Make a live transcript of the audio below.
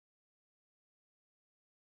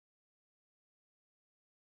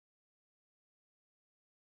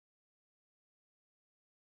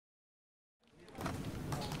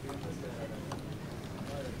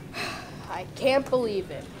I can't believe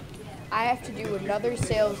it. I have to do another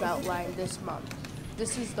sales outline this month.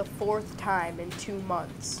 This is the 4th time in 2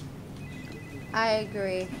 months. I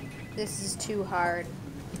agree. This is too hard.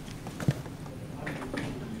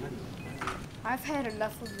 I've had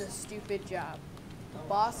enough of this stupid job. The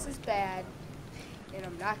boss is bad, and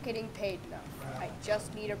I'm not getting paid enough. I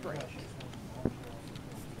just need a break.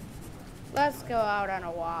 Let's go out on a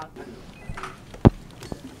walk.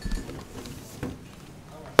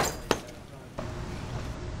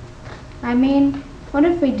 I mean, what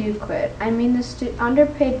if we do quit? I mean, this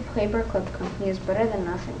underpaid paperclip company is better than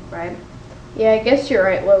nothing, right? Yeah, I guess you're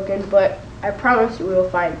right, Logan, but I promise you we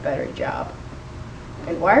will find a better job.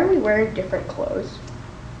 And why are we wearing different clothes?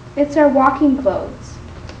 It's our walking clothes.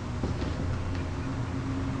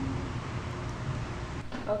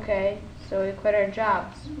 Okay, so we quit our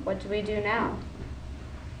jobs. What do we do now?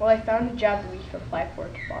 Well, I found a job that we can apply for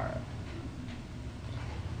tomorrow.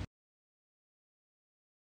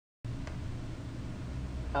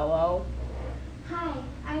 Hello? Hi,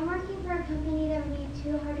 I'm working for a company that would need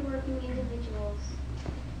 2 hardworking individuals.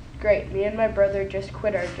 Great, me and my brother just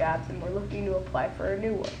quit our jobs and we're looking to apply for a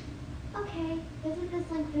new one. Okay, visit this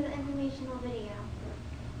link for the informational video.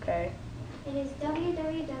 Okay. It is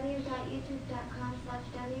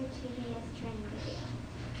www.youtube.com/WTBStrainingvideo.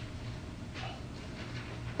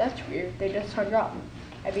 That's weird, they just hung up.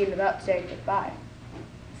 I mean, without saying goodbye.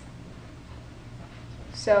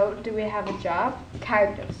 So, do we have a job?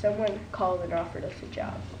 Kind of. Someone called and offered us a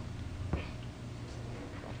job.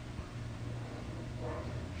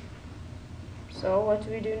 So, what do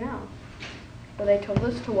we do now? Well, they told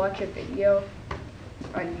us to watch a video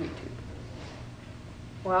on YouTube.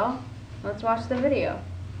 Well, let's watch the video.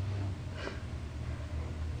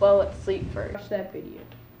 Well, let's sleep first. Watch that video.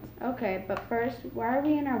 Okay, but first, why are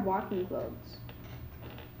we in our walking clothes?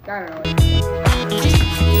 I don't know.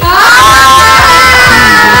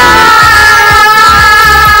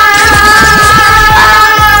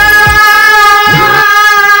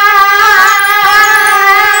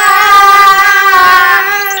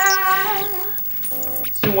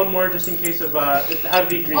 One more just in case of how to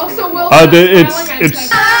be green. Also, Will. It's.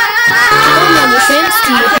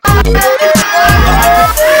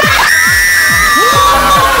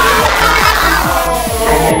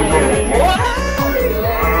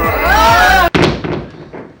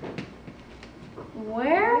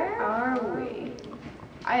 Where are we?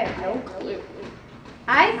 I have no clue.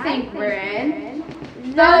 I think we're in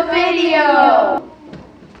the video.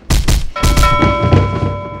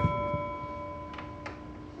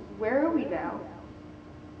 Where are we now?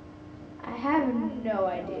 I have no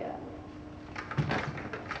idea.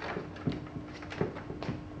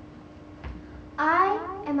 I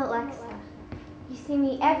am Alexa. You see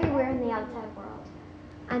me everywhere in the outside world.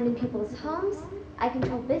 I'm in people's homes, I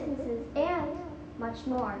control businesses, and much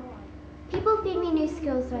more. People feed me new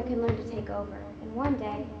skills so I can learn to take over. And one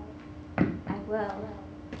day, I will.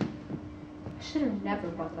 I should have never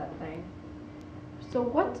bought that thing. So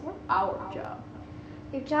what's our job?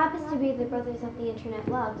 Your job is to be the brothers that the internet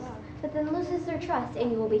loves, but then loses their trust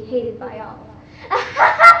and you will be hated by all.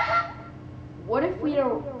 What if we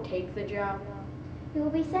don't take the job? You will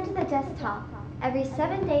be sent to the desktop. Every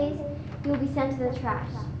 7 days, you will be sent to the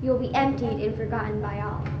trash. You will be emptied and forgotten by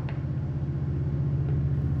all.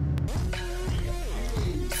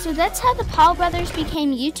 So that's how the Paul brothers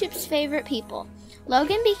became YouTube's favorite people.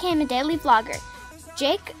 Logan became a daily vlogger.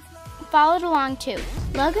 Jake followed along too.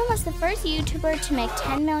 Logan was the first YouTuber to make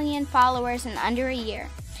 10 million followers in under a year.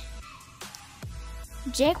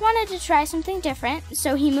 Jake wanted to try something different,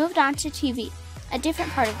 so he moved on to TV, a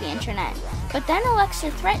different part of the internet. But then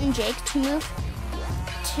Alexa threatened Jake to move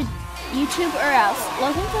to YouTube or else.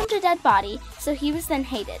 Logan filmed a dead body, so he was then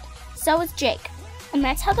hated. So was Jake. And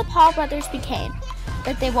that's how the Paul brothers became.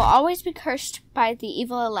 But they will always be cursed by the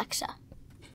evil Alexa.